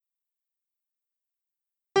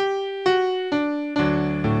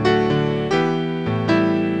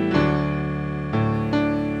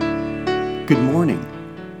Good morning,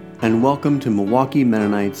 and welcome to Milwaukee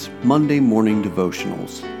Mennonites Monday Morning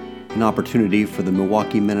Devotionals, an opportunity for the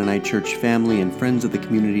Milwaukee Mennonite Church family and friends of the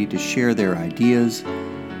community to share their ideas,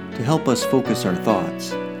 to help us focus our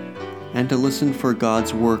thoughts, and to listen for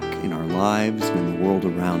God's work in our lives and in the world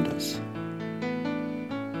around us.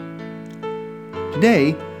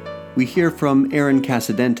 Today, we hear from Aaron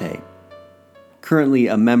Casadente. Currently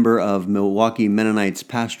a member of Milwaukee Mennonites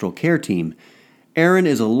Pastoral Care Team, Aaron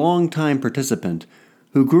is a longtime participant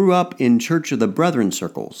who grew up in Church of the Brethren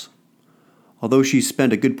circles. Although she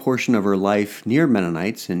spent a good portion of her life near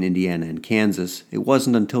Mennonites in Indiana and Kansas, it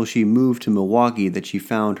wasn't until she moved to Milwaukee that she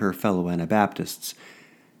found her fellow Anabaptists,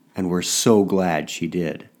 and we're so glad she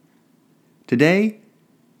did. Today,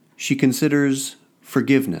 she considers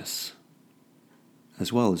forgiveness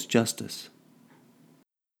as well as justice.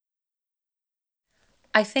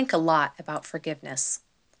 I think a lot about forgiveness.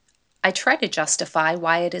 I try to justify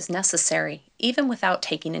why it is necessary, even without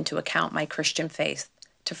taking into account my Christian faith,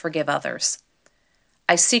 to forgive others.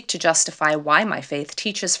 I seek to justify why my faith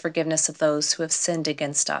teaches forgiveness of those who have sinned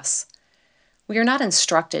against us. We are not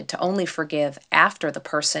instructed to only forgive after the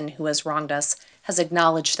person who has wronged us has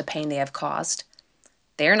acknowledged the pain they have caused.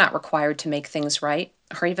 They are not required to make things right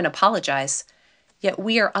or even apologize, yet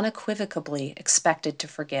we are unequivocally expected to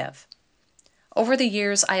forgive. Over the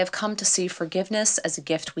years, I have come to see forgiveness as a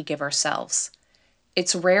gift we give ourselves.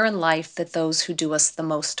 It's rare in life that those who do us the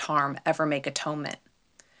most harm ever make atonement.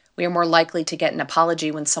 We are more likely to get an apology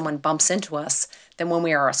when someone bumps into us than when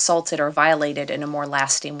we are assaulted or violated in a more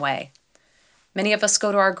lasting way. Many of us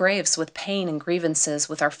go to our graves with pain and grievances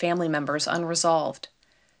with our family members unresolved.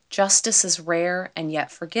 Justice is rare, and yet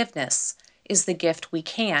forgiveness is the gift we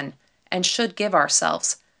can and should give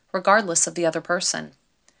ourselves, regardless of the other person.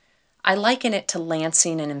 I liken it to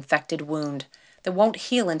lancing an infected wound that won't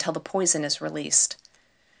heal until the poison is released.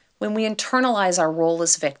 When we internalize our role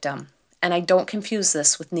as victim, and I don't confuse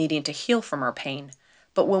this with needing to heal from our pain,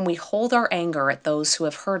 but when we hold our anger at those who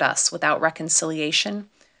have hurt us without reconciliation,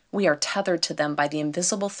 we are tethered to them by the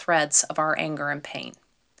invisible threads of our anger and pain.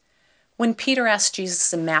 When Peter asked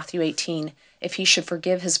Jesus in Matthew 18 if he should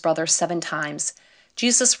forgive his brother 7 times,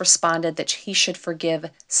 Jesus responded that he should forgive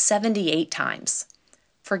 78 times.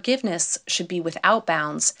 Forgiveness should be without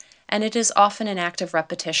bounds, and it is often an act of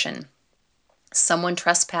repetition. Someone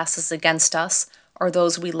trespasses against us or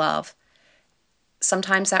those we love.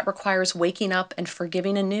 Sometimes that requires waking up and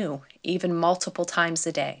forgiving anew, even multiple times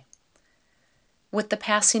a day. With the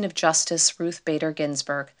passing of Justice Ruth Bader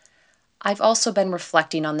Ginsburg, I've also been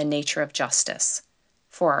reflecting on the nature of justice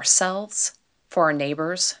for ourselves, for our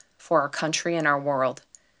neighbors, for our country and our world.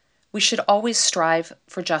 We should always strive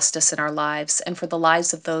for justice in our lives and for the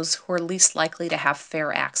lives of those who are least likely to have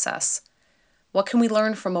fair access. What can we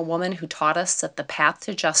learn from a woman who taught us that the path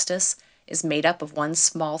to justice is made up of one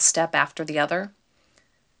small step after the other?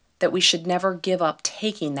 That we should never give up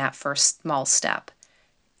taking that first small step,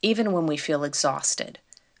 even when we feel exhausted,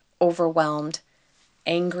 overwhelmed,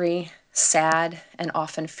 angry, sad, and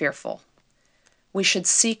often fearful. We should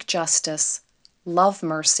seek justice, love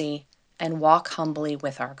mercy, and walk humbly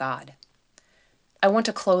with our God. I want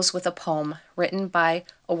to close with a poem written by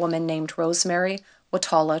a woman named Rosemary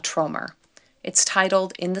Watala Tromer. It's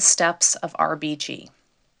titled In the Steps of RBG.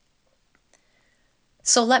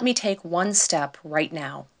 So let me take one step right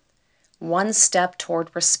now, one step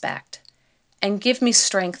toward respect, and give me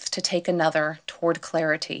strength to take another toward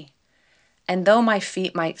clarity. And though my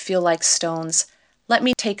feet might feel like stones, let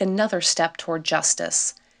me take another step toward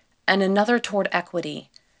justice, and another toward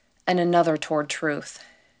equity, and another toward truth.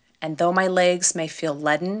 And though my legs may feel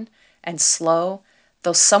leaden and slow,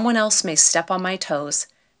 though someone else may step on my toes,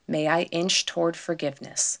 may I inch toward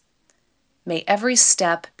forgiveness. May every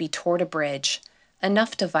step be toward a bridge,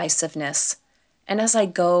 enough divisiveness, and as I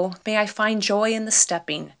go, may I find joy in the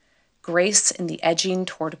stepping, grace in the edging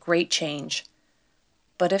toward great change.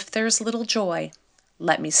 But if there's little joy,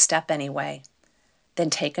 let me step anyway, then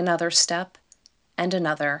take another step, and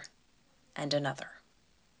another, and another.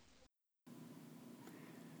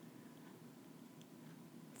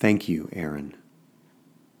 Thank you, Aaron.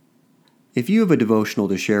 If you have a devotional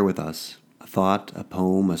to share with us, a thought, a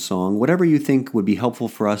poem, a song, whatever you think would be helpful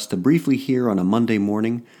for us to briefly hear on a Monday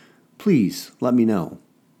morning, please let me know.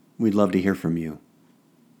 We'd love to hear from you.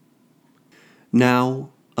 Now,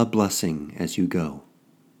 a blessing as you go.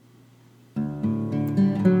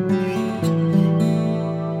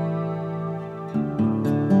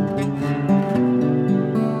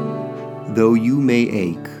 Though you may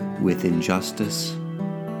ache with injustice,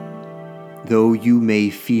 though you may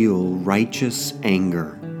feel righteous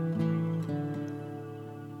anger,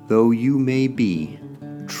 though you may be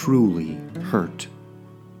truly hurt.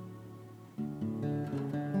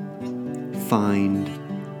 Find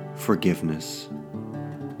forgiveness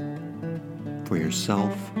for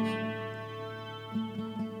yourself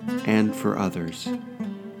and for others.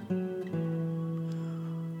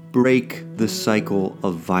 Break the cycle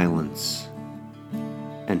of violence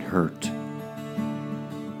and hurt.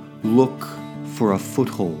 Look for a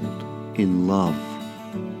foothold in love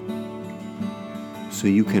so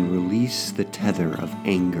you can release the tether of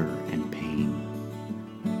anger and pain.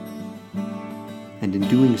 And in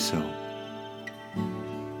doing so,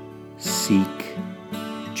 seek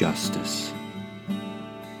justice.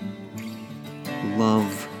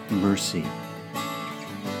 Love mercy.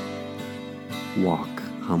 Walk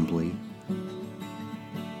humbly.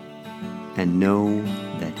 And know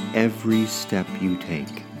that every step you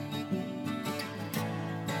take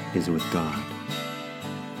is with God.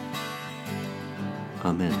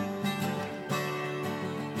 Amen.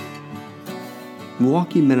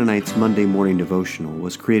 Milwaukee Mennonites Monday Morning Devotional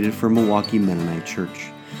was created for Milwaukee Mennonite Church.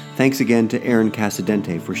 Thanks again to Aaron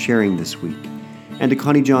Cassidente for sharing this week, and to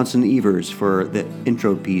Connie Johnson Evers for the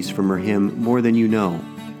intro piece from her hymn More Than You Know,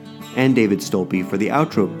 and David Stolpe for the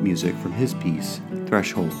outro music from his piece,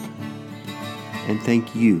 Threshold. And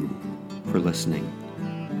thank you for listening.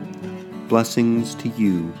 Blessings to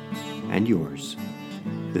you and yours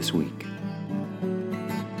this week.